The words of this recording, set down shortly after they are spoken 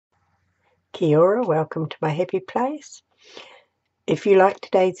Kia ora, welcome to my happy place. If you like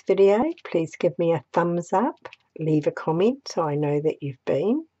today's video, please give me a thumbs up, leave a comment so I know that you've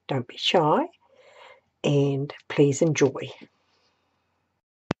been. Don't be shy, and please enjoy.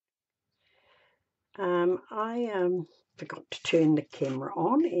 I forgot to turn the camera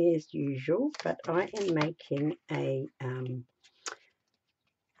on as usual, but I am making a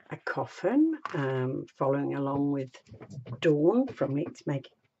coffin, following along with Dawn from Let's Make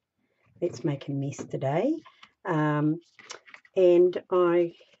a Mess Today. And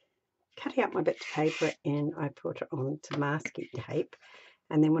I cut out my bits of paper and I put it on some masking tape,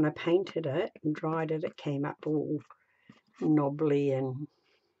 and then when I painted it and dried it, it came up all knobbly, and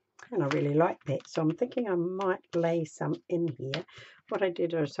I really like that, so I'm thinking I might lay some in here. What I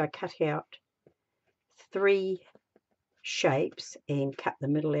did is I cut out 3 shapes and cut the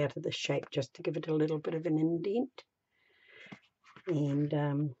middle out of the shape just to give it a little bit of an indent,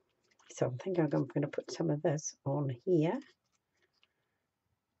 and so I'm thinking I'm going to put some of this on here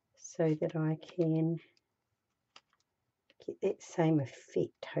so that I can get that same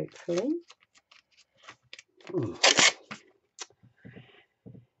effect, hopefully.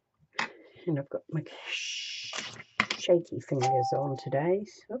 And I've got my shaky fingers on today.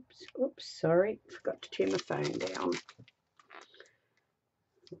 Oops, sorry, forgot to turn my phone down.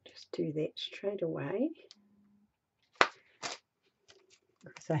 I'll just do that straight away,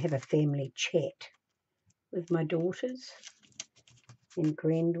 because I have a family chat with my daughters and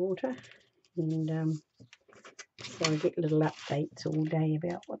granddaughter, and so I get little updates all day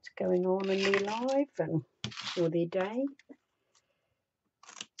about what's going on in their life and or their day.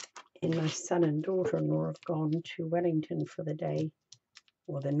 And my son and daughter-in-law have gone to Wellington for the day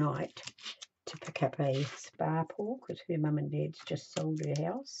or the night to pick up a spa pool, because her mum and dad's just sold their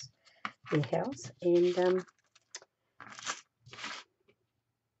house, and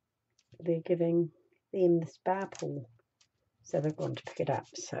they're giving them the spa pool, so they've gone to pick it up.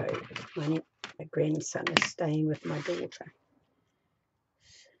 So my grandson is staying with my daughter,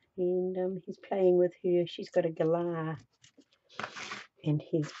 and he's playing with her. She's got a galah, and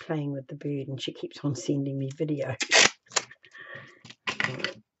he's playing with the bird, and she keeps on sending me videos.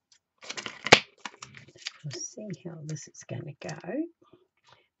 We'll see how this is going to go.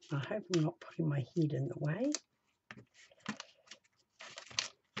 I hope I'm not putting my head in the way.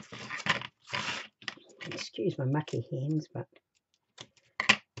 Excuse my mucky hands, but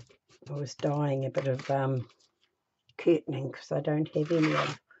I was dyeing a bit of curtaining, because I don't have any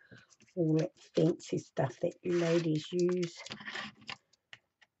of all that fancy stuff that you ladies use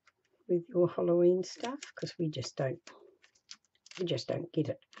with your Halloween stuff, because we just don't get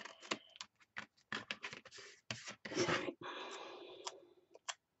it. So,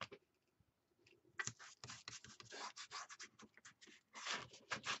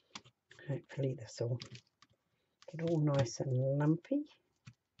 hopefully this will get all nice and lumpy.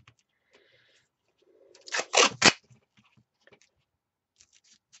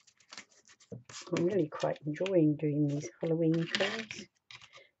 I'm really quite enjoying doing these Halloween things.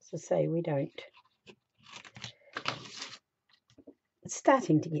 As I say, it's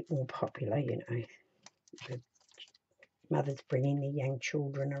starting to get more popular, you know, with mothers bringing their young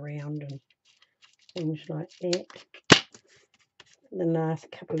children around and things like that in the last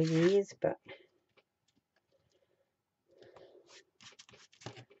couple of years, but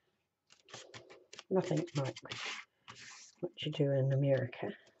nothing like what you do in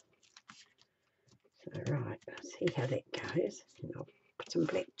America. So right, let's see how that goes. And I'll put some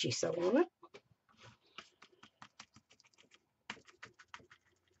black gesso on it.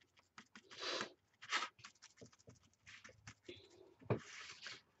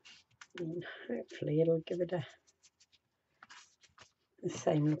 And hopefully it'll give it the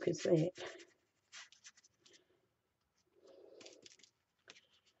same look as that.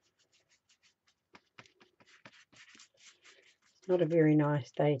 It's not a very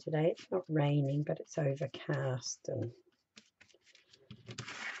nice day today. It's not raining, but it's overcast and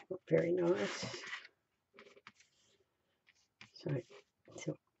not very nice. So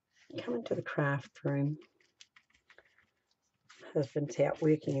come into the craft room. Husband's out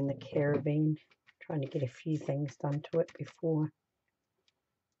working in the caravan, trying to get a few things done to it before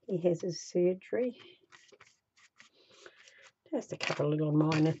he has his surgery. Just a couple of little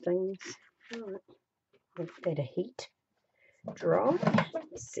minor things. Right, I'll give that a heat dry.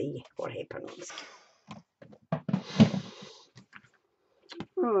 Let's see what happens.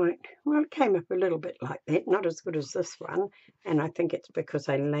 Right, well, it came up a little bit like that, not as good as this one, and I think it's because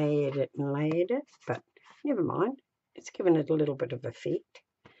I layered it, but never mind. It's given it a little bit of effect.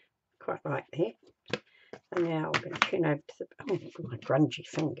 Quite like that. And now I'm going to turn over to my grungy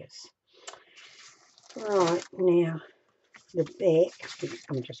fingers. Right, now the back,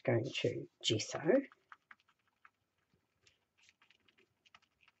 I'm just going to gesso.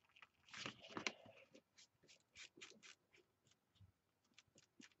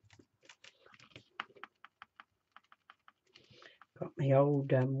 Got my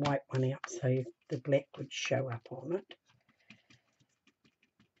old white one out so the black would show up on it.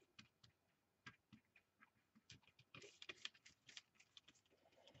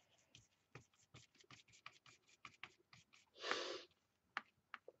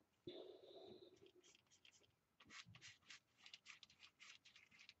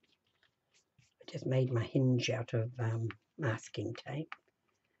 I just made my hinge out of masking tape.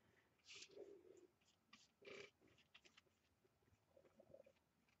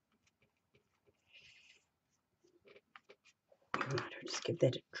 Right, I'll just give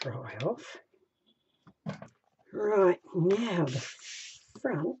that a dry off. Right, now the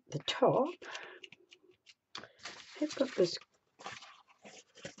front, the top, I've got this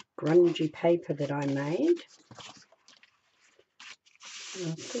grungy paper that I made. And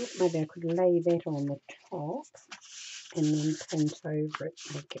I thought maybe I could lay that on the top and then paint over it,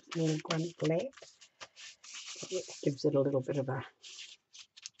 make it more grunt black. It gives it a little bit of a...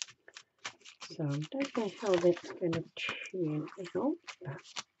 So I don't know how that's going to turn out, but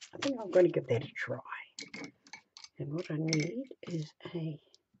I think I'm going to give that a try. And what I need is a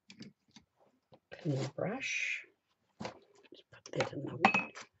clean brush. Just put that in the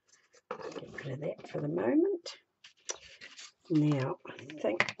way. Get rid of that for the moment. Now I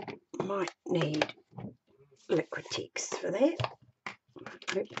think I might need Liquitex for that.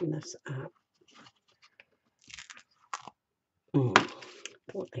 Open this up.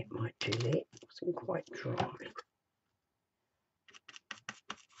 Thought that might do that. It wasn't quite dry.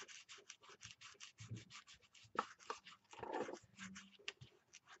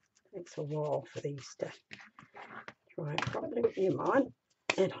 Takes a while for these to dry properly. Never mind.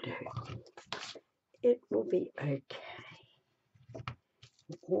 That'll do. It will be okay.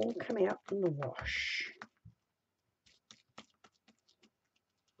 It will all come out in the wash.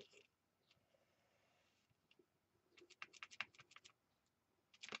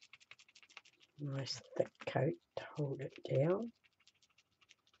 Nice thick coat to hold it down.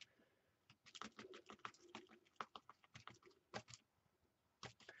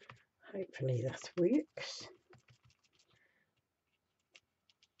 Hopefully this works.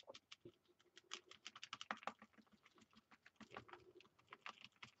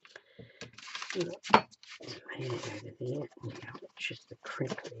 Lay it over there. Now it's just the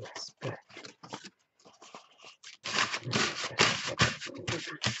crinkliest bit.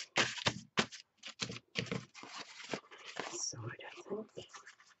 Side, I think.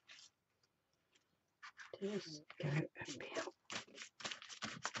 Just go about there.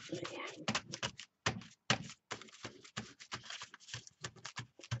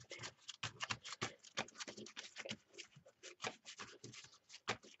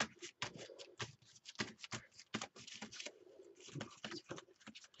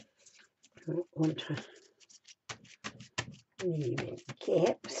 I don't want to leave any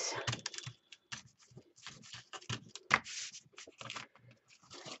gaps.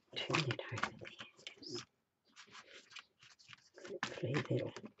 Turn it over there. Hopefully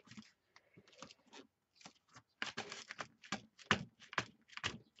that'll...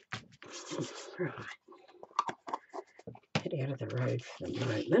 Right. Get out of the road for the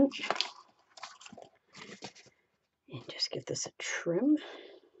moment. And just give this a trim.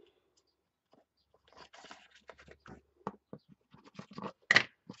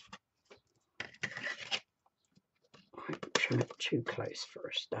 I won't trim it too close for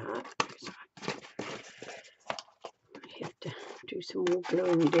a start because I have to do some more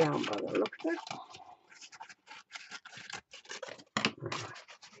gluing down by the look of it. Right.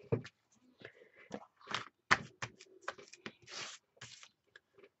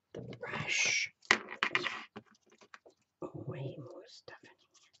 The brush. Way more stuff in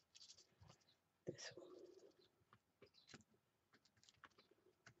here. This one.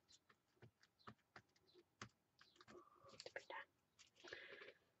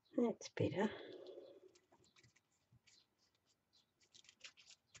 That's better.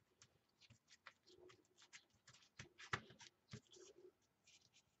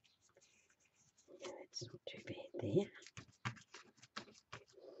 That's not too bad there.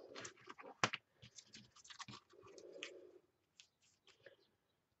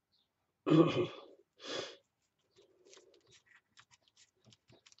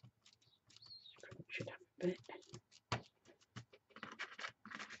 Scrunch it up a bit.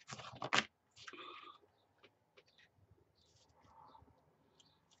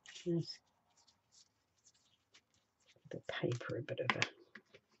 Just the paper a bit of a...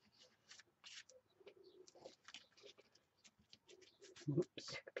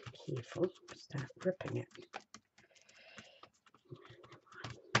 Oops, be careful, start ripping it.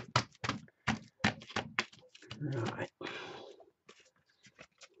 Right.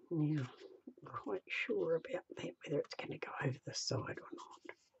 Now, I'm quite sure about that, whether it's going to go over the side or not.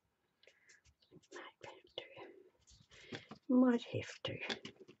 Might have to.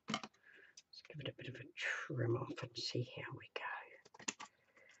 Let's give it a bit of a trim off and see how we go.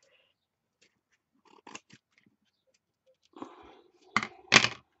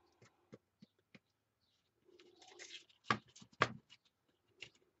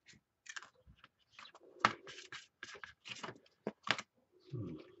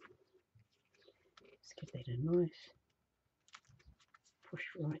 Let's give that a nice push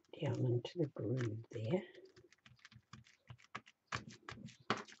right down into the groove there.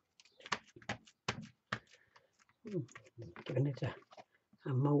 Giving it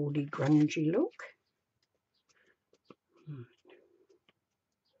a mouldy, grungy look.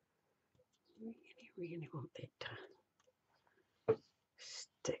 Really want that to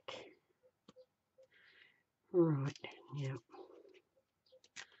stick. Right, now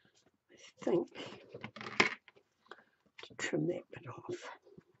I think to trim that bit off.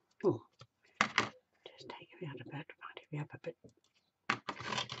 Oh, just take it out a bit, might be up a bit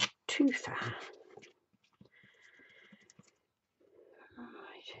too far.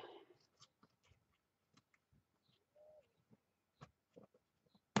 Right.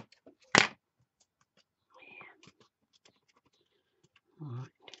 Right.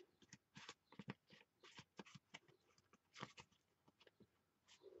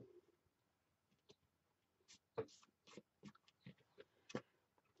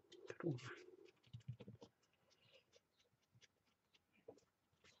 Cool.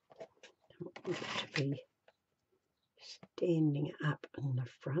 Don't want it to be standing up in the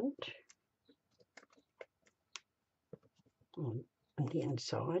front on the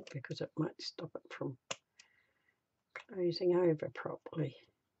inside, because it might stop it from closing over properly.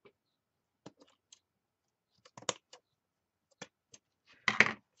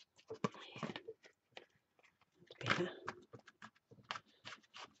 Better.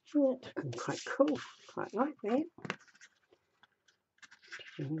 Oh, that's looking quite cool. Quite like that.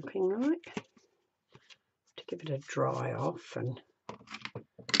 Looking like. To give it a dry off, and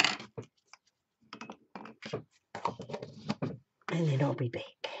then I'll be back.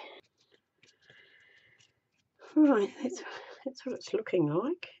 Right, that's what it's looking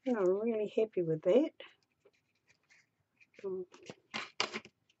like, and I'm really happy with that.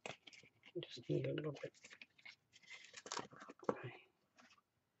 Just need a little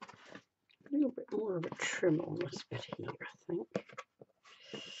bit more of a trim on this bit here, I think.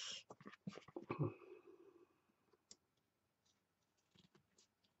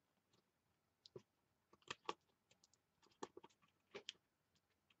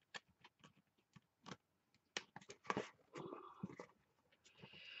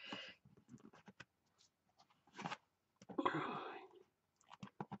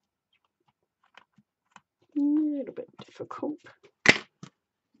 A little bit difficult.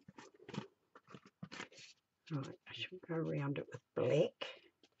 Right, I should go around it with black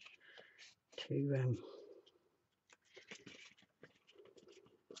to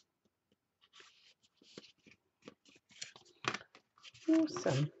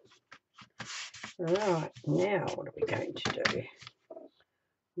awesome. Right, now what are we going to do? On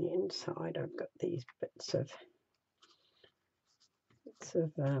the inside I've got these bits of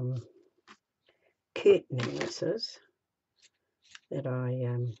curtaining misses that I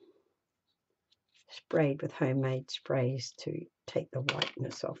sprayed with homemade sprays to take the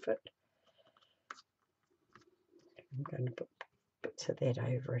whiteness off it. I'm going to put bits of that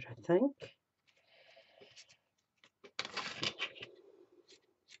over it, I think.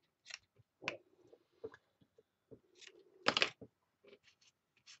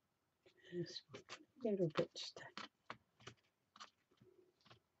 Just little bits to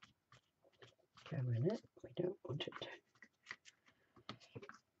go in it. We don't want it to.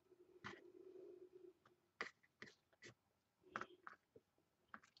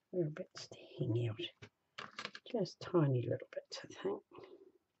 Little bits to hang out. Just tiny little bits, I think.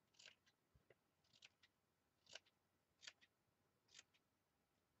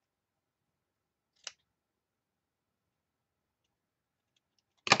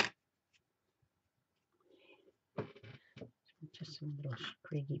 Just some little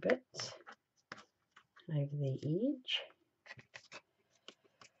scraggy bits over the edge.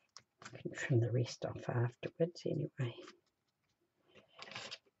 I can trim the rest off afterwards anyway.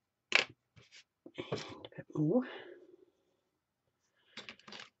 And a bit more.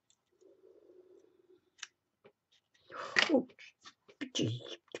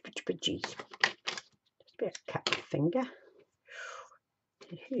 finger.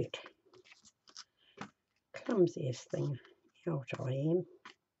 It hurt. Clumsiest thing out I am.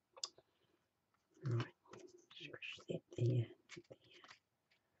 Right, squish that there,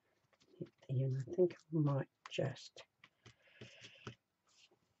 and I think I might just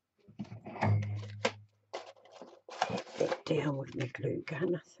pat that down with my glue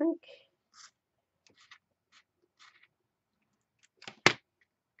gun, I think.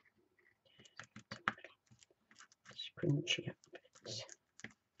 Scrunchy up bits.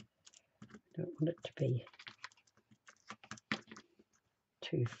 Don't want it to be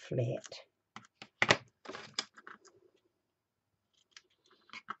too flat.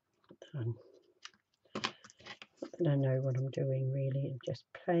 Not that I know what I'm doing really, I'm just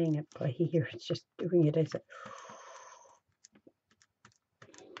playing it by ear, it's just doing it as it.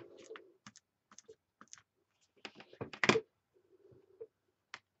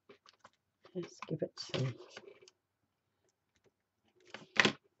 Let's give it some.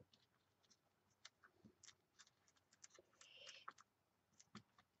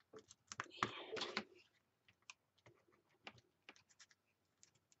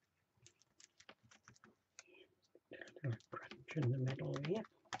 A little crunch in the middle there.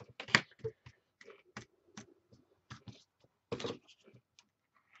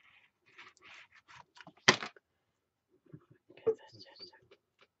 Give this just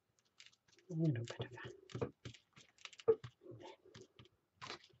a little bit of a.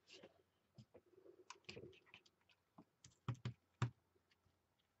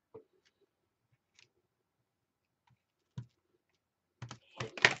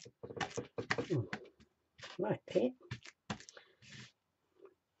 Like that.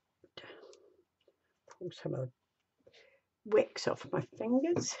 Pull some of the wax off my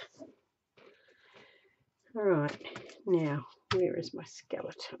fingers. Alright, now where is my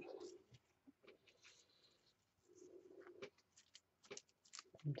skeleton?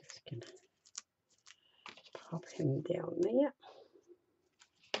 I'm just going to pop him down there.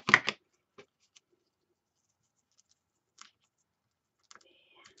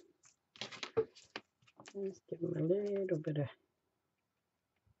 Just give him a little bit of.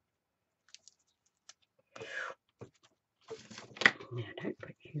 Now don't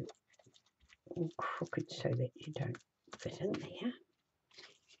put you all crooked so that you don't fit in there.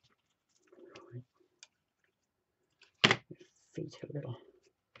 Right. Your feet a little.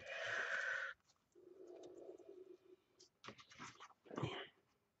 There.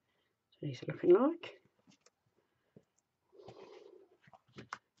 So he's looking like.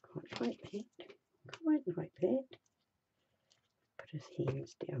 Quite like that. Quite like that. Put his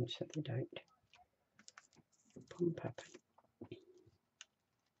hands down so they don't pump up.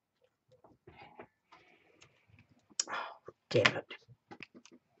 Oh, damn it.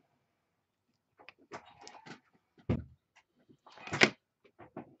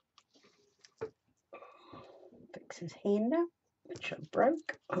 Fix his hand up, which I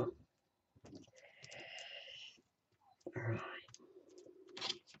broke. Oh. Alright.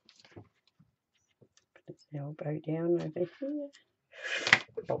 Put his elbow down over here.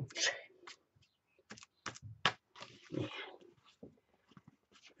 Ouch. Yeah.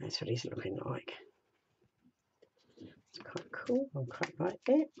 That's what he's looking like. It's quite cool. I quite like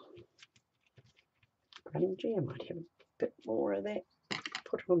that. Grungy. I might have a bit more of that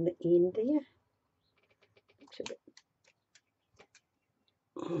put on the end there. Looks a bit.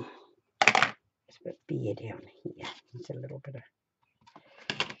 It's a bit bare down here. It's a little bit of.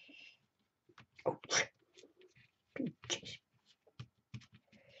 Ouch. Peaches.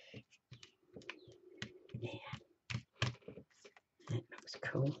 Yeah. That looks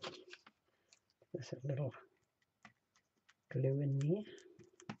cool. There's a little glue in there.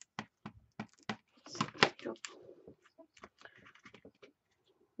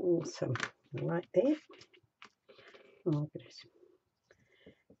 Awesome. Like that. Oh, look at this.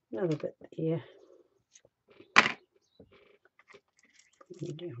 Another bit there. Put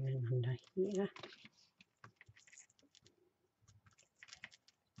you down in under here.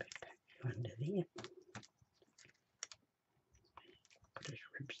 Put you under there. Put his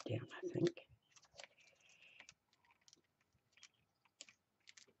ribs down, I think.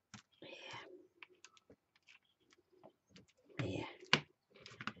 Yeah.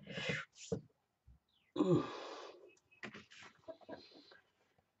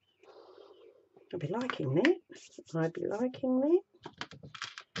 I'll be liking that. I'd be liking that.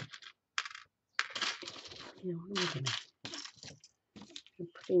 Now, what am I going to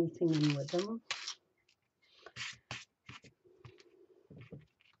put anything in with them?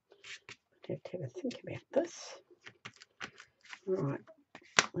 I'd have to have a think about this. Right,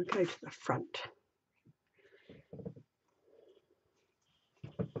 we'll go to the front.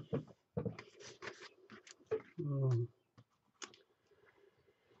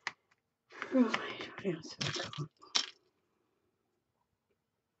 Right, what else have I got?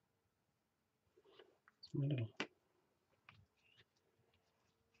 Some little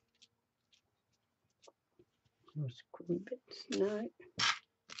screw bits, no.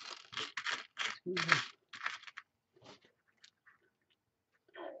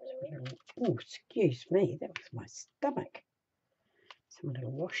 Oh, excuse me, that was my stomach. Some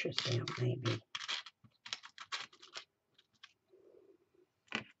little washers down, maybe.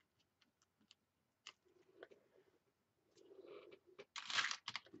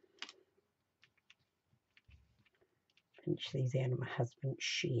 Pinch these out of my husband's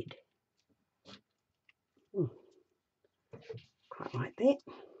shed. Quite like that.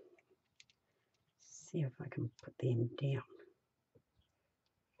 See if I can put them down.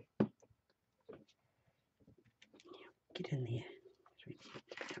 Get in there.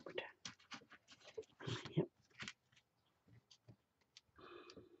 Yep.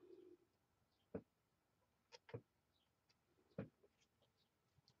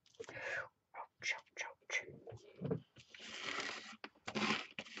 Ouch, ouch, ouch.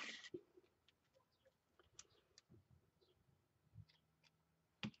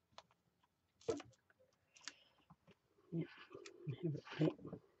 Yep, have it there.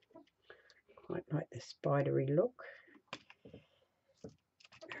 Quite like the spidery look.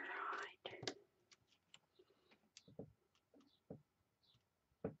 Right.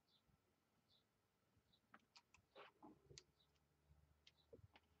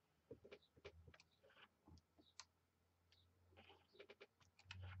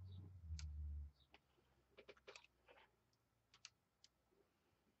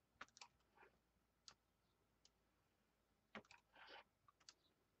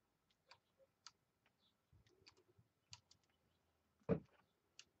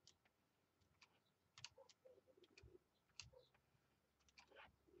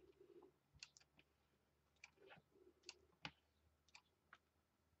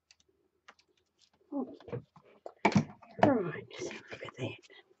 Oh. Right, so look at that.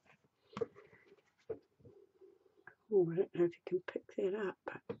 Oh, I don't know if you can pick that up,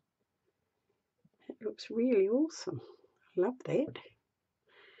 but it looks really awesome. I love that.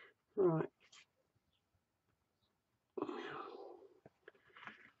 Right. I'm going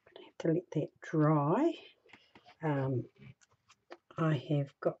to have to let that dry. I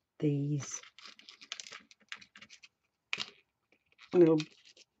have got these little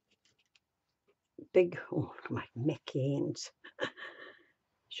big, oh, look at my neck hands.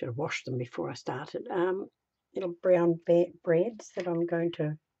 Should have washed them before I started. Little brown breads that I'm going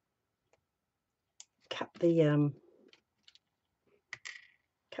to cut the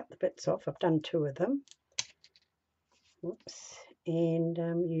bits off. I've done 2 of them. Whoops, and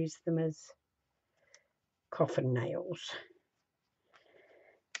use them as coffin nails.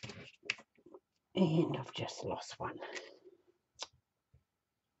 And I've just lost one.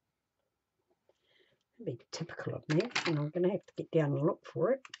 That'd be typical of me, and I'm going to have to get down and look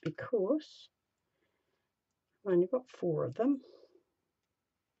for it because I've only got 4 of them.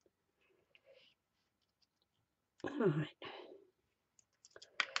 Alright.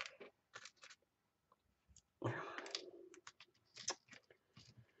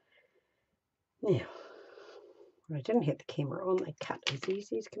 Now, when I didn't have the camera on, they cut as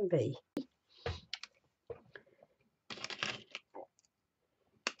easy as can be.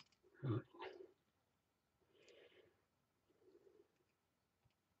 Right.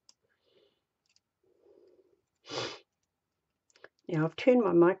 Now I've turned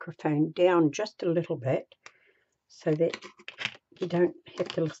my microphone down just a little bit so that you don't have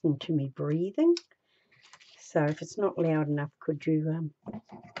to listen to me breathing. So if it's not loud enough, could you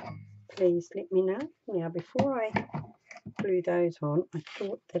please let me know? Now before I glue those on, I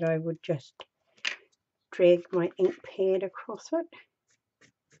thought that I would just drag my ink pad across it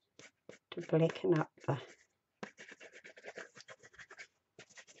to blacken up the,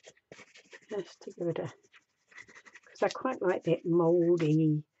 just to give it a, because I quite like that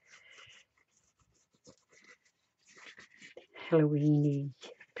mouldy, Halloweeny,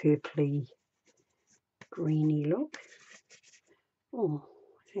 purpley, greeny look. Oh,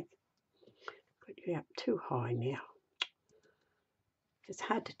 I think I got you up too high now. It's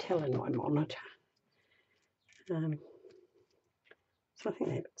hard to tell in my monitor. So I think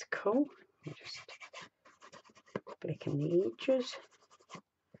that looks cool. I'll just blacken the edges.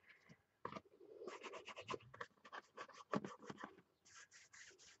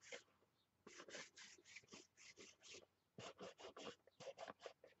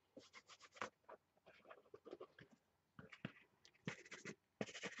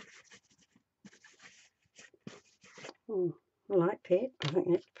 I like that. I think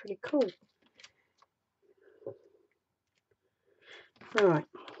that's pretty cool. Right,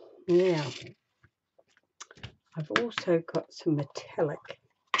 now I've also got some metallic,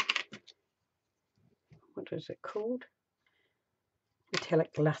 what is it called?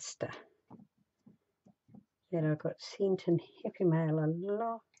 Metallic luster that I got sent in Happy Mail a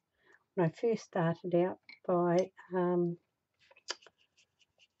lot when I first started out by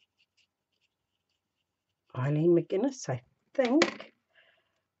Eileen McGuinness, I think.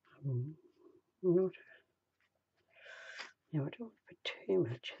 Not, now I don't want to put too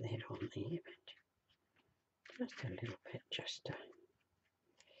much of that on there, but just a little bit, just to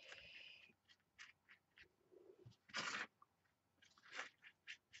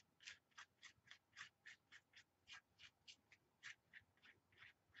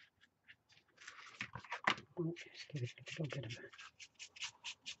I'll just give it a little bit of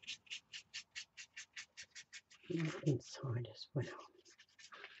a inside as well.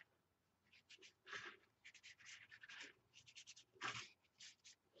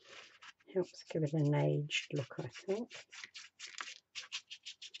 Helps give it an aged look, I think.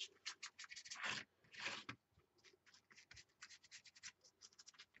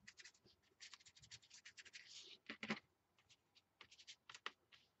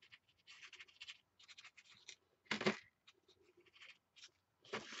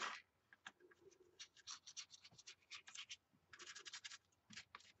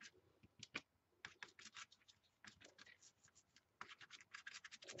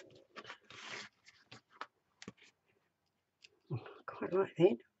 Quite like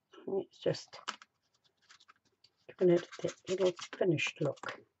that. It's just giving it that little finished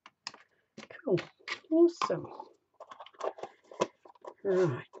look. Cool, awesome.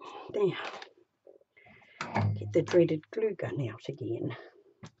 Right, now get the dreaded glue gun out again.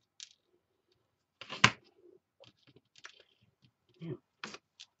 Now,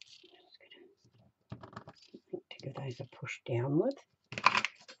 just going to give those a push down with.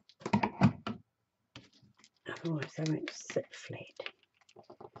 Otherwise they won't sit flat.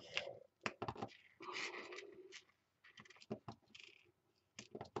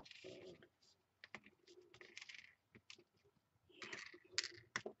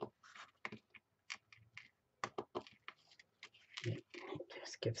 Yeah, it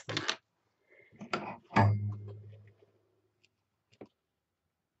just gives them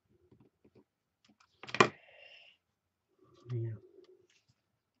now.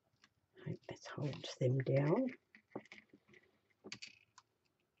 Hope this holds them down.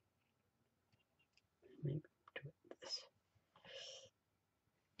 Maybe do it this.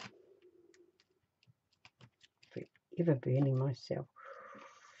 Forever burning myself.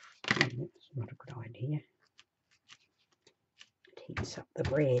 That's not a good idea. It heats up the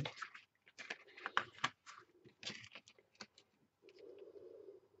bread.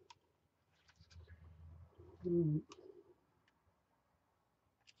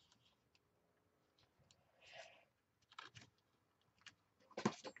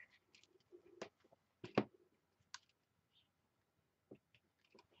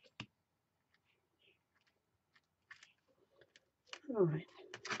 All right.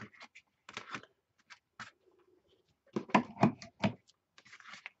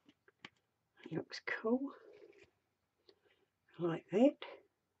 Looks cool. Like that.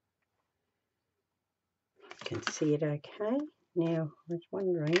 I can see it okay. Now, I was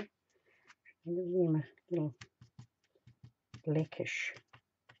wondering, I'll give them a little blackish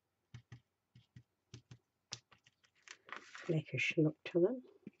look to them.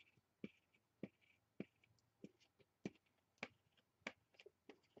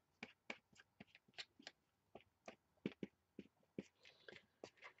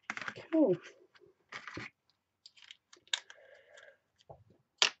 Cool.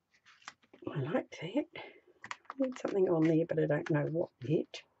 I like that. I need something on there, but I don't know what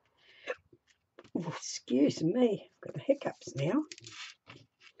yet. Oh, excuse me, I've got the hiccups now.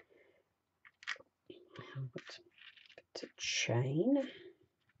 It's a chain.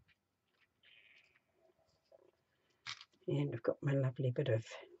 And I've got my lovely bit of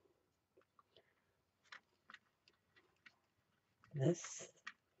this.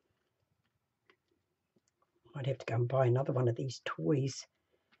 I'd have to go and buy another one of these toys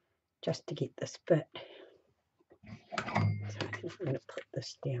just to get this bit. So I think I'm going to put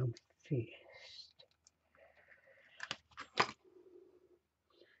this down first,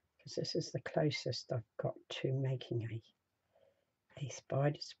 because this is the closest I've got to making a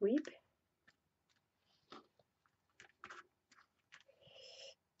spider's web.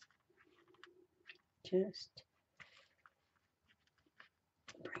 Just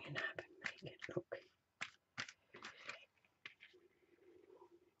bring it up and make it look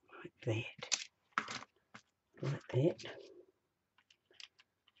that, like that.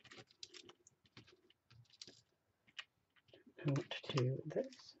 I know what to do with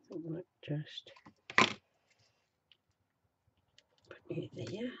this. I might just put you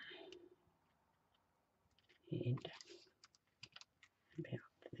there and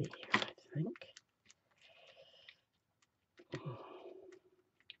about there, I think. Yeah,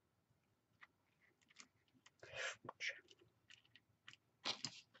 like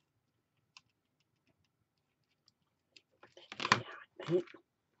that.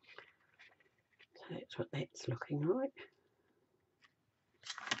 So that's what that's looking like.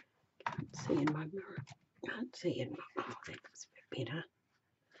 Can't see in my mirror. Can't see in my. Oh, that looks a bit better.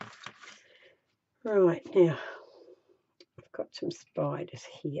 Right, now I've got some spiders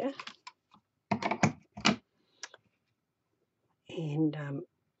here, and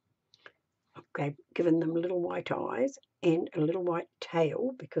I've given them little white eyes and a little white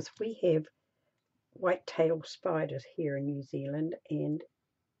tail, because we have white-tailed spiders here in New Zealand, and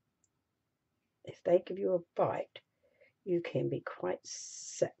if they give you a bite, you can be quite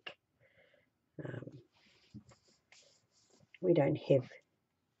sick. We don't have,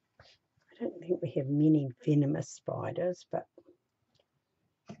 I don't think we have many venomous spiders, but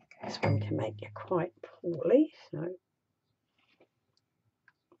this one can make you quite poorly, so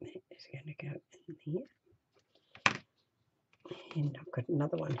that is going to go in there. And I've got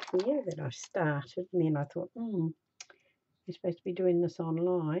another one here that I started, and then I thought, you're supposed to be doing this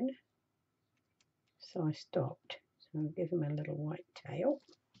online, so I stopped. So I'll give him a little white tail.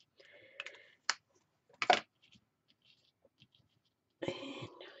 And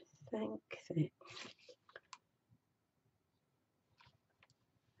I think that this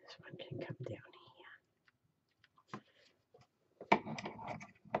one can come down here.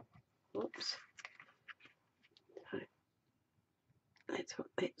 Oops. So that's what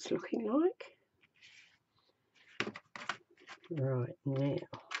that's looking like. Right, now,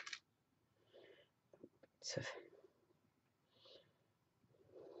 so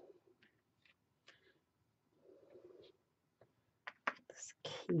this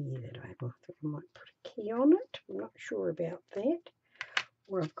key that I thought I might put a key on it. I'm not sure about that.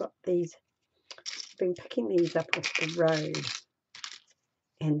 Or I've got these, been picking these up off the road,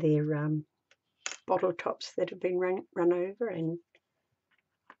 and they're bottle tops that have been run over and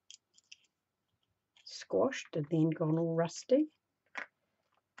squashed and then gone all rusty,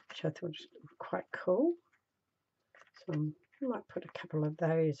 which I thought was quite cool. So I might put a couple of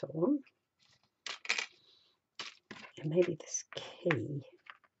those on, and maybe this key.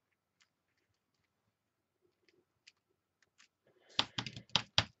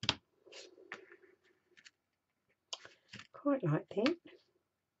 Quite like that.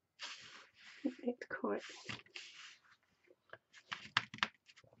 That's quite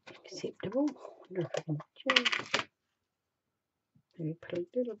acceptable. I wonder if I can just maybe put a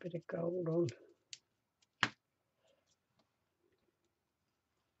little bit of gold on.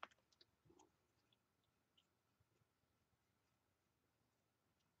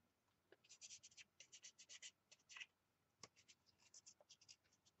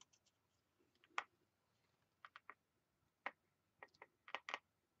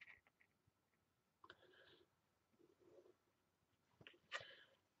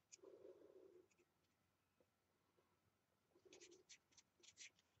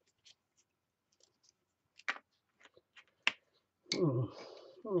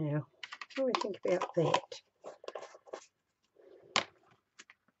 Now, what do we think about that?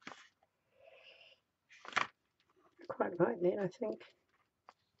 Quite like that, I think.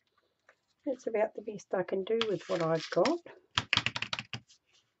 That's about the best I can do with what I've got.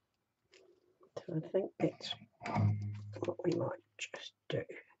 So I think that's what we might just do.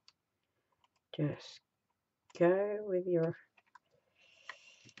 Just go with your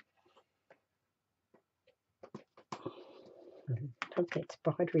love that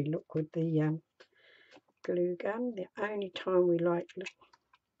spidery look with the glue gun. The only time we like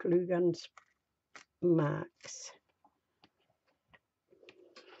glue guns marks.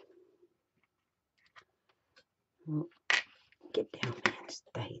 Get down there and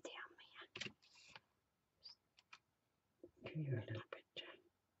stay down there. Give you a little bit.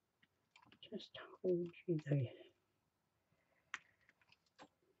 Just hold you there.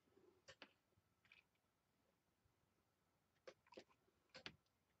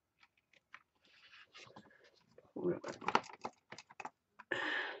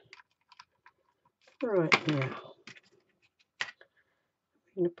 Right now,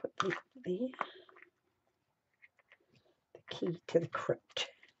 I'm going to put them there. The key to the crypt.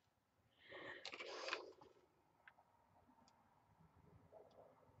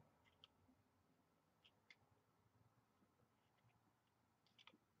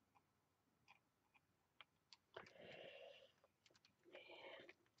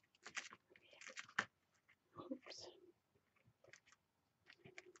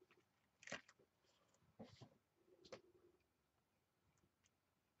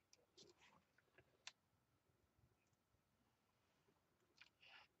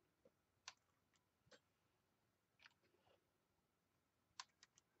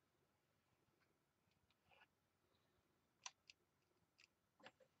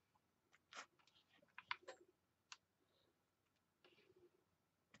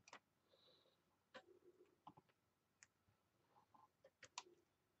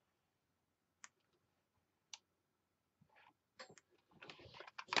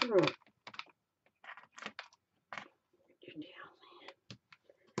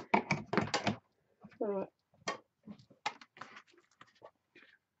 Right.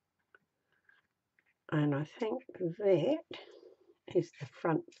 And I think that is the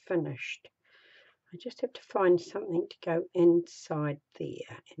front finished. I just have to find something to go inside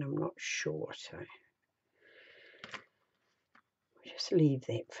there, and I'm not sure, so we'll just leave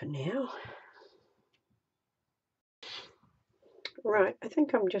that for now. Right, I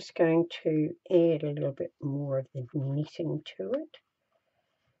think I'm just going to add a little bit more of the knitting to it,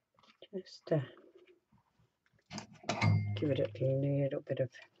 just to give it a little bit of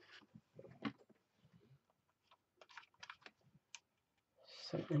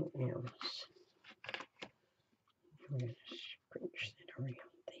something else. I'm going to scrunch that around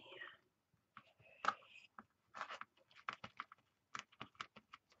there.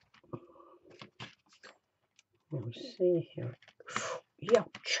 We'll see how it...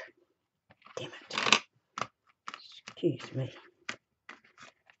 Youch! Damn it. Excuse me.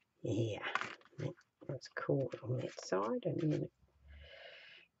 Yeah, that's cool on that side, and then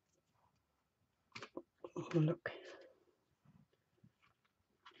look,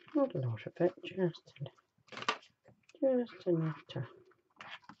 not a lot of it, just enough to...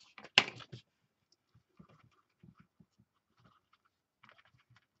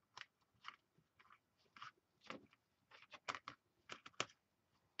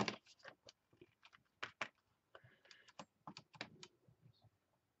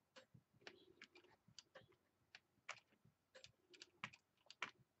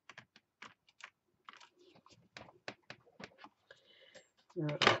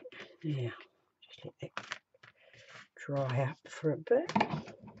 Right, now, just let that dry up for a bit.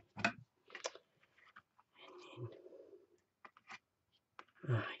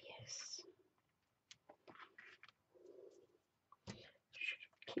 Ah, yes.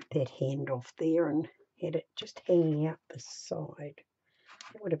 Should keep that hand off there and had it just hanging out the side.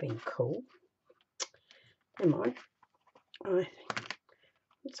 That would have been cool. Never mind. I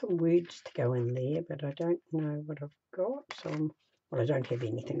got some words to go in there, but I don't know what I've got. So well, I don't have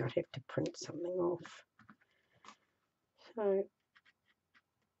anything. I'd have to print something off. So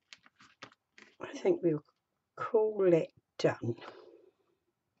I think we'll call that done.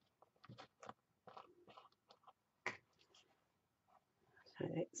 So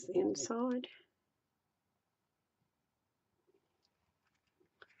that's the inside.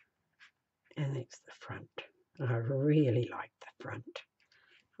 And that's the front. I really like the front.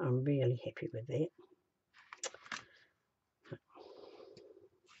 I'm really happy with that.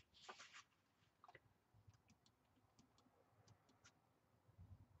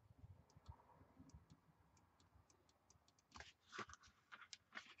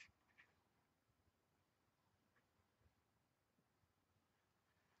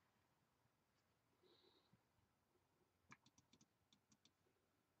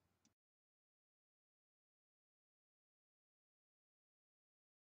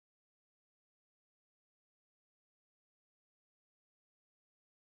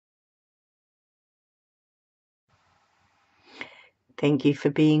 Thank you for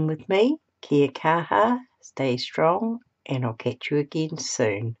being with me. Kia kaha, stay strong, and I'll catch you again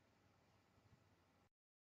soon.